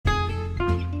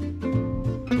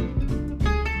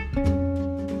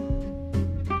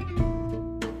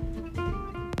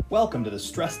Welcome to the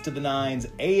Stress to the Nines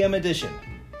AM edition.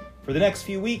 For the next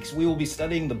few weeks, we will be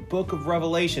studying the book of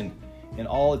Revelation in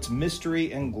all its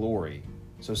mystery and glory.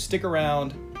 So stick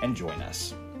around and join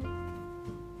us.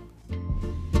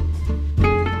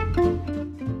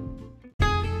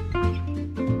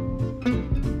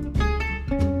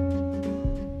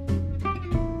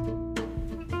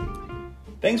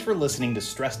 Thanks for listening to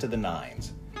Stress to the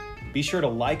Nines. Be sure to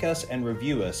like us and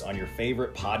review us on your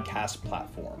favorite podcast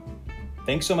platform.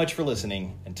 Thanks so much for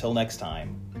listening. Until next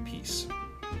time, peace.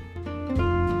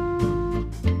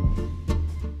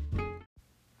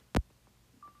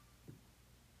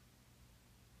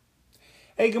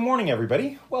 Hey, good morning,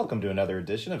 everybody. Welcome to another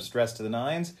edition of Stress to the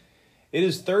Nines. It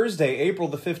is Thursday, April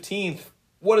the 15th,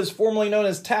 what is formerly known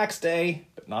as Tax Day,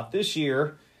 but not this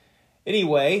year.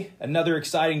 Anyway, another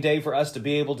exciting day for us to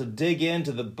be able to dig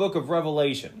into the book of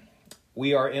Revelation.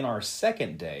 We are in our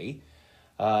second day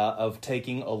of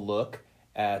taking a look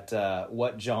at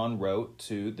what John wrote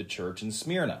to the church in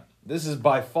Smyrna. This is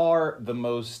by far the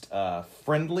most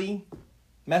friendly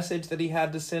message that he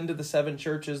had to send to the seven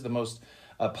churches, the most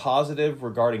positive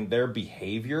regarding their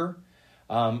behavior.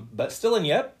 But still and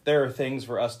yet, there are things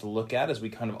for us to look at as we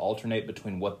kind of alternate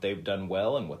between what they've done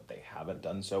well and what they haven't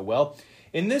done so well.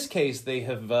 In this case, they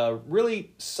have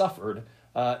really suffered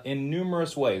in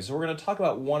numerous ways. So we're going to talk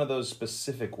about one of those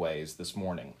specific ways this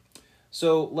morning.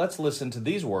 So let's listen to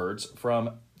these words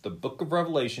from the book of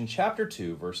Revelation, chapter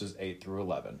 2, verses 8 through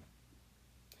 11.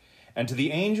 And to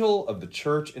the angel of the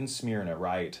church in Smyrna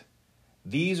write,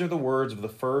 these are the words of the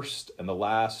first and the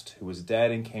last who was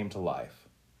dead and came to life.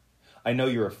 I know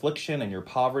your affliction and your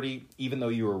poverty, even though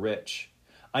you are rich.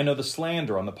 I know the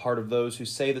slander on the part of those who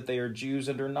say that they are Jews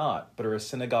and are not, but are a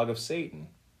synagogue of Satan.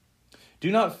 Do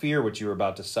not fear what you are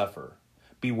about to suffer.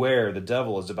 Beware, the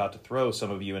devil is about to throw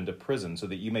some of you into prison so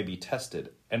that you may be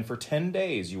tested, and for 10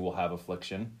 days you will have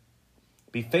affliction.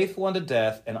 Be faithful unto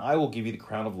death, and I will give you the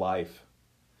crown of life.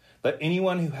 Let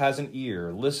anyone who has an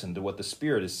ear listen to what the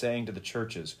Spirit is saying to the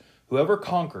churches. Whoever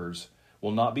conquers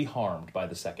will not be harmed by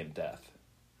the second death.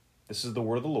 This is the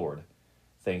word of the Lord.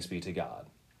 Thanks be to God.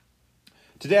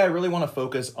 Today I really want to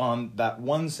focus on that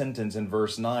one sentence in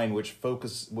verse 9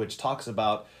 which talks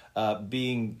about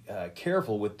being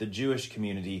careful with the Jewish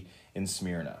community in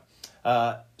Smyrna.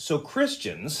 So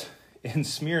Christians in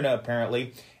Smyrna,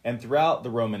 apparently, and throughout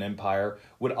the Roman Empire,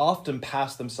 would often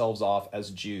pass themselves off as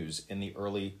Jews in the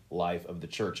early life of the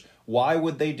church. Why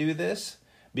would they do this?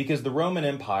 Because the Roman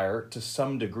Empire, to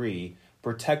some degree,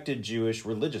 protected Jewish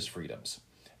religious freedoms.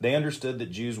 They understood that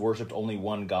Jews worshipped only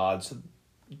one God, so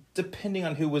depending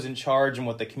on who was in charge and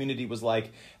what the community was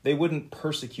like, they wouldn't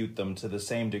persecute them to the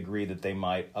same degree that they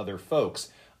might other folks,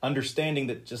 understanding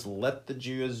that just let the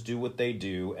Jews do what they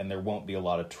do and there won't be a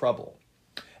lot of trouble.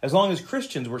 As long as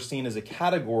Christians were seen as a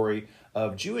category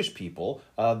of Jewish people,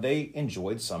 they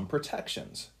enjoyed some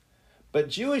protections. But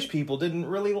Jewish people didn't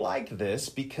really like this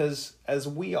because, as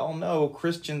we all know,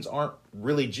 Christians aren't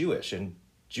really Jewish, and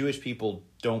Jewish people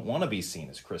don't want to be seen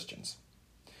as Christians.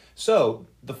 So,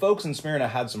 the folks in Smyrna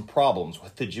had some problems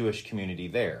with the Jewish community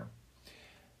there.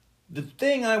 The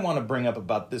thing I want to bring up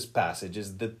about this passage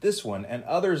is that this one and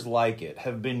others like it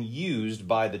have been used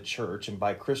by the church and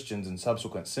by Christians in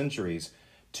subsequent centuries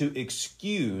to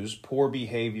excuse poor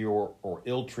behavior or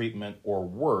ill treatment or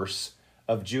worse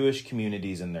of Jewish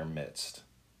communities in their midst.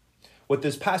 What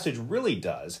this passage really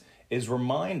does is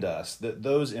remind us that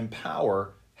those in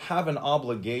power have an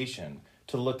obligation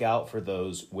to look out for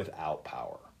those without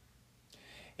power.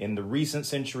 In the recent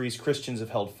centuries, Christians have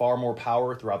held far more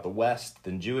power throughout the West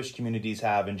than Jewish communities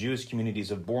have, and Jewish communities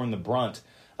have borne the brunt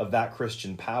of that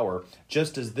Christian power,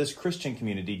 just as this Christian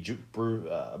community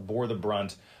bore the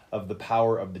brunt of the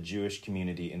power of the Jewish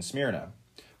community in Smyrna.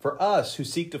 For us who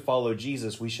seek to follow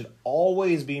Jesus, we should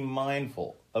always be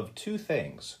mindful of two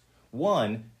things.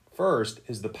 One, first,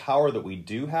 is the power that we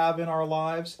do have in our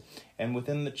lives and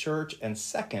within the church, and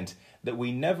second, that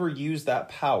we never use that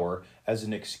power as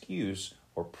an excuse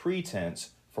or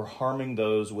pretense for harming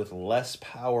those with less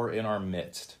power in our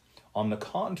midst. On the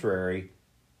contrary,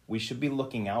 we should be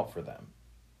looking out for them.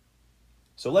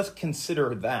 So let's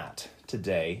consider that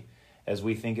today as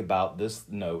we think about this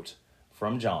note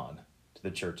from John to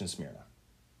the church in Smyrna.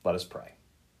 Let us pray.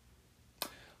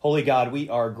 Holy God, we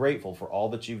are grateful for all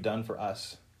that you've done for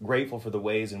us, grateful for the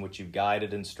ways in which you've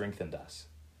guided and strengthened us.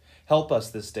 Help us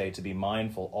this day to be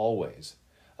mindful always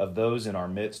of those in our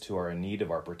midst who are in need of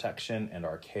our protection and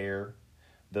our care,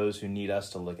 those who need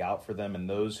us to look out for them, and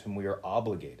those whom we are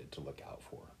obligated to look out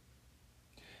for.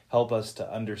 Help us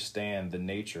to understand the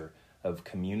nature of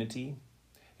community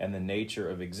and the nature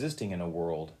of existing in a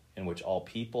world in which all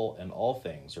people and all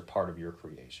things are part of your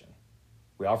creation.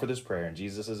 We offer this prayer in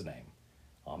Jesus' name.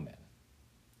 Amen.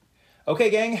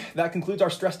 Okay, gang, that concludes our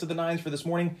Stress to the Nines for this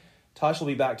morning. Tosh will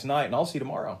be back tonight, and I'll see you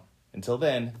tomorrow. Until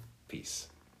then, peace.